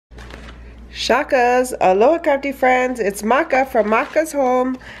Shakas, aloha crafty friends, it's Maka from Makaz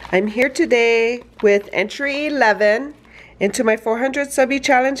Home. I'm here today with entry 11 into my 400 subby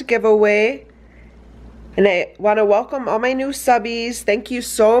challenge giveaway. And I want to welcome all my new subbies. Thank you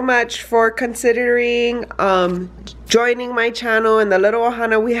so much for considering joining my channel and the little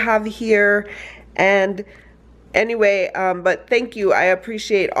ohana we have here. And anyway, but thank you. I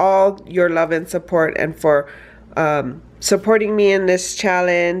appreciate all your love and support and for supporting me in this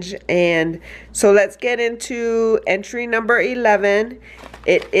challenge. And so let's get into entry number 11.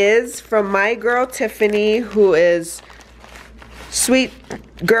 It is from my girl Tiffany, who is Sweet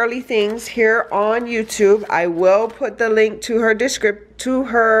Girly Things here on YouTube. I will put the link to her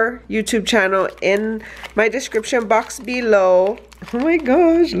YouTube channel in my description box below. Oh my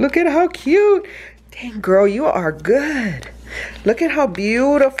gosh, look at how cute. Dang girl, you are good. Look at how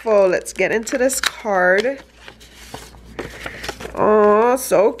beautiful. Let's get into this card. Oh,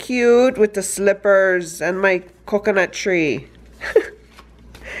 so cute with the slippers and my coconut tree.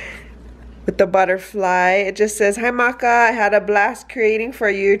 With the butterfly. It just says, "Hi Maka, I had a blast creating for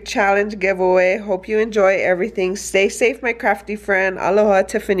you challenge giveaway. Hope you enjoy everything. Stay safe, my crafty friend. Aloha,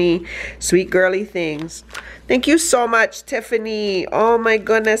 Tiffany. Sweet Girly Things." Thank you so much, Tiffany. Oh my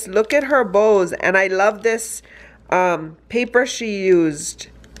goodness, look at her bows. And I love this paper she used.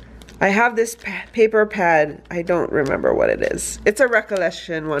 I have this paper pad. I don't remember what it is. It's a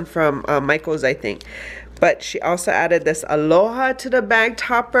recollection one from Michael's, I think. But she also added this Aloha to the bag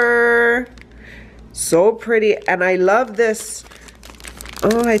topper. So pretty. And I love this.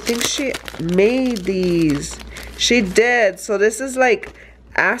 Oh, I think she made these. She did. So this is like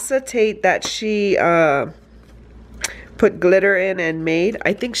acetate that she put glitter in and made.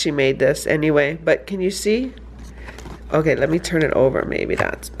 I think she made this anyway. But can you see? Okay, let me turn it over. Maybe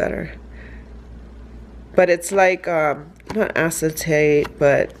that's better. But it's like, not acetate,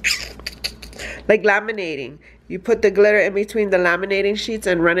 but like laminating. You put the glitter in between the laminating sheets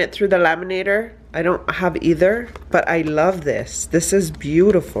and run it through the laminator. I don't have either, but I love this. This is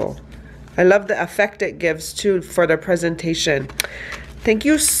beautiful. I love the effect it gives too for the presentation. Thank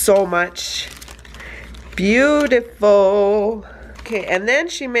you so much. Beautiful. Okay, and then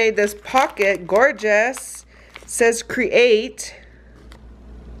she made this pocket, gorgeous. Says create,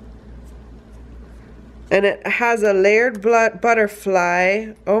 and it has a layered butterfly.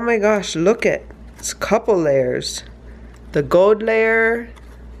 Oh my gosh, look at it's a couple layers. The gold layer,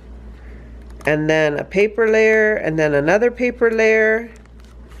 and then a paper layer, and then another paper layer.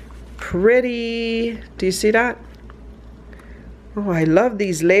 Pretty. Do you see that? Oh, I love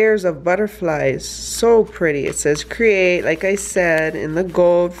these layers of butterflies. So pretty. It says create, like I said, in the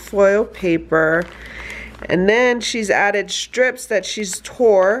gold foil paper. And then she's added strips that she's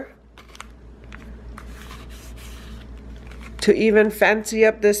tore to even fancy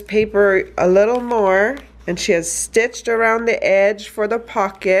up this paper a little more. And she has stitched around the edge for the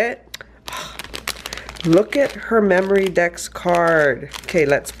pocket. Look at her Memorydex card. Okay,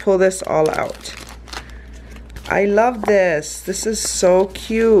 let's pull this all out. I love this. This is so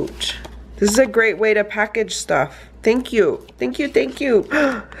cute. This is a great way to package stuff. Thank you. Thank you. Thank you.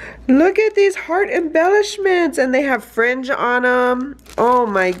 Look at these heart embellishments. And they have fringe on them. Oh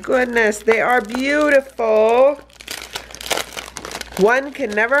my goodness. They are beautiful. One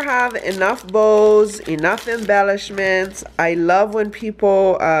can never have enough bows, enough embellishments. I love when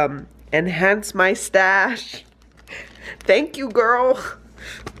people enhance my stash. Thank you, girl.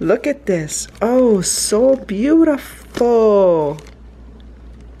 Look at this. Oh, so beautiful.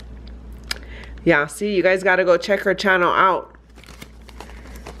 Yeah, see, you guys gotta go check her channel out.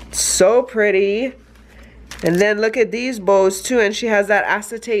 So pretty. And then look at these bows too, and she has that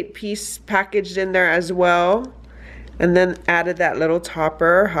acetate piece packaged in there as well. And then added that little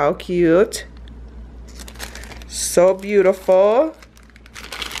topper. How cute. So beautiful.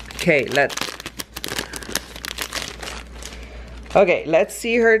 Okay, let's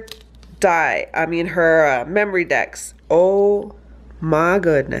see her die. I mean her Memorydex. Oh my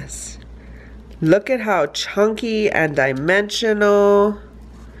goodness. Look at how chunky and dimensional.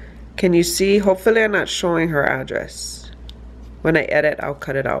 Can you see? Hopefully I'm not showing her address. When I edit, I'll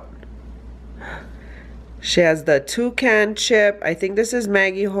cut it out. She has the toucan chip. I think this is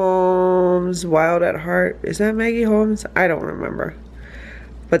Maggie Holmes. Wild at Heart. Is that Maggie Holmes? I don't remember.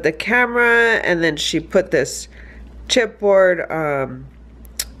 But the camera, and then she put this chipboard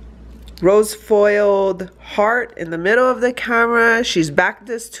rose foiled heart in the middle of the camera. She's backed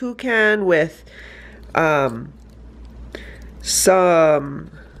this toucan with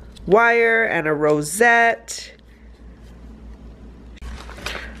some wire and a rosette.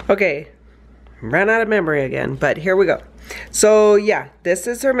 Okay, ran out of memory again, but here we go. So yeah, this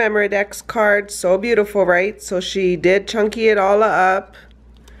is her Memorydex card. So beautiful, right? So she did chunky it all up.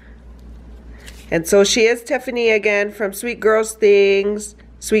 And so she is Tiffany again from Sweet Girly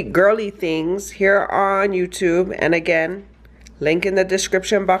Things here on YouTube. And again, link in the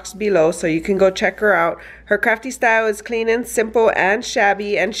description box below so you can go check her out. Her crafty style is clean and simple and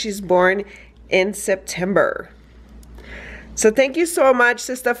shabby, and she's born in September. So thank you so much,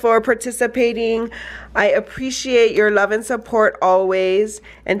 sister, for participating. I appreciate your love and support always.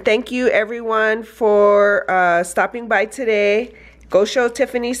 And thank you everyone for stopping by today. Go show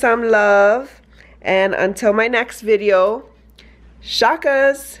Tiffany some love. And until my next video,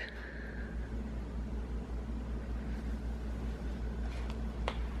 shakas!